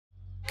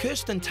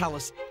Kirsten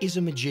Tullis is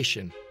a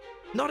magician,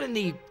 not in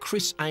the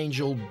Chris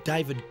Angel,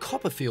 David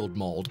Copperfield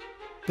mould,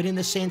 but in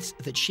the sense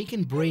that she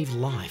can breathe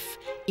life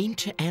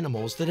into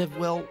animals that have,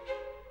 well,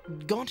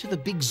 gone to the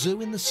big zoo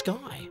in the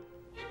sky.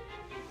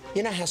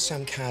 You know how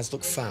some cars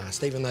look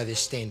fast, even though they're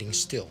standing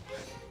still?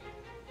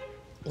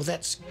 Well,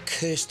 that's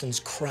Kirsten's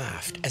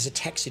craft as a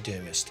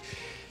taxidermist,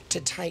 to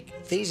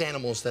take these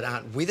animals that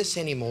aren't with us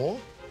anymore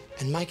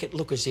and make it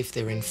look as if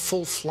they're in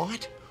full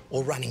flight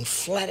or running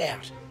flat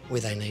out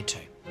where they need to.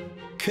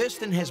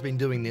 Kirsten has been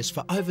doing this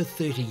for over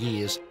 30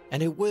 years,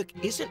 and her work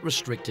isn't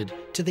restricted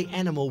to the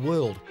animal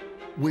world.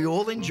 We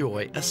all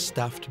enjoy a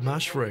stuffed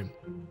mushroom,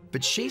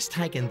 but she's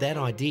taken that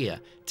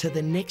idea to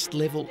the next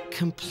level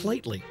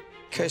completely.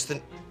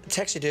 Kirsten, the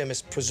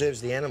taxidermist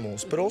preserves the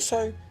animals, but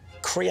also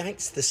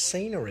creates the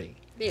scenery.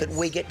 Yes. That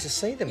we get to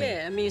see them in.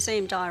 Yeah, a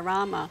museum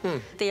diorama.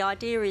 The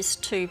idea is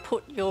to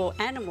put your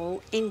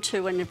animal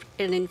into an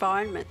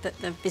environment that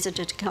the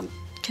visitor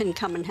can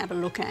come and have a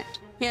look at.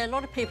 Yeah, a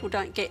lot of people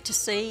don't get to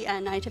see our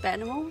native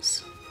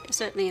animals,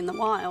 certainly in the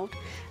wild,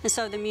 and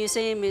so the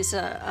museum is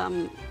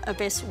a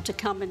vessel to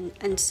come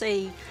and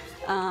see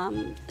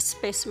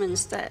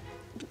specimens that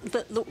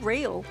look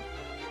real.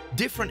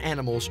 Different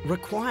animals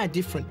require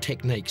different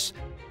techniques.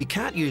 You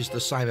can't use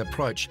the same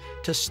approach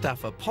to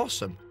stuff a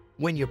possum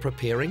when you're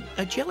preparing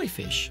a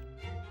jellyfish.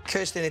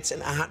 Kirsten, it's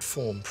an art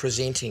form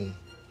presenting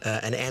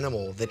an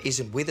animal that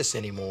isn't with us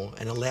anymore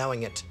and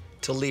allowing it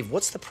to live.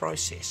 What's the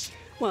process?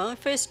 Well,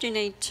 first you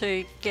need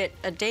to get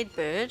a dead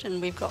bird,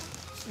 and we've got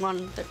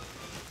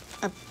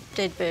a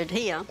dead bird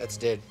here. That's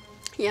dead.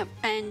 Yep,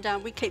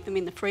 and we keep them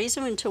in the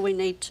freezer until we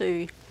need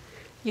to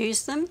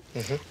use them,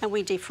 and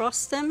we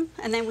defrost them,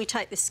 and then we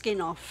take the skin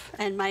off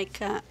and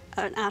make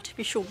an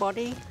artificial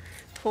body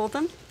for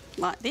them,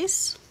 like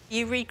this.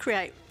 You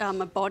recreate a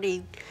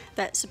body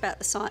that's about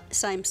the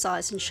same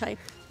size and shape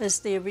as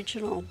the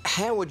original.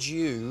 How would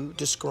you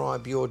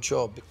describe your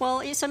job? Well,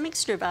 it's a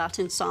mixture of art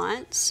and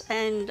science,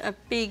 and a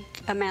big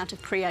amount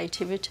of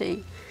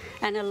creativity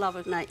and a love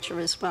of nature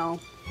as well.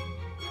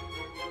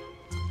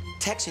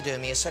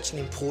 Taxidermy is such an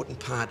important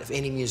part of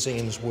any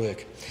museum's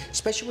work,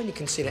 especially when you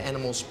consider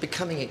animals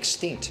becoming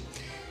extinct.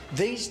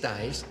 These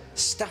days,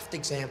 stuffed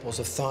examples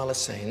of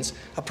thylacines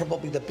are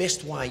probably the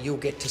best way you'll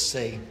get to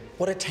see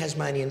what a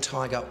Tasmanian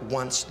tiger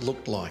once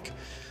looked like.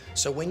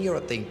 So when you're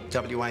at the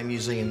WA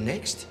Museum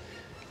next,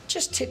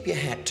 just tip your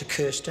hat to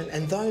Kirsten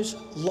and those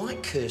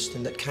like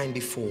Kirsten that came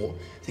before,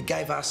 that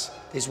gave us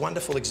these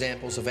wonderful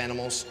examples of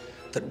animals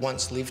that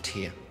once lived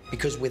here.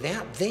 Because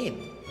without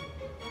them,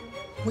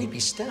 we'd be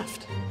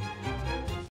stuffed.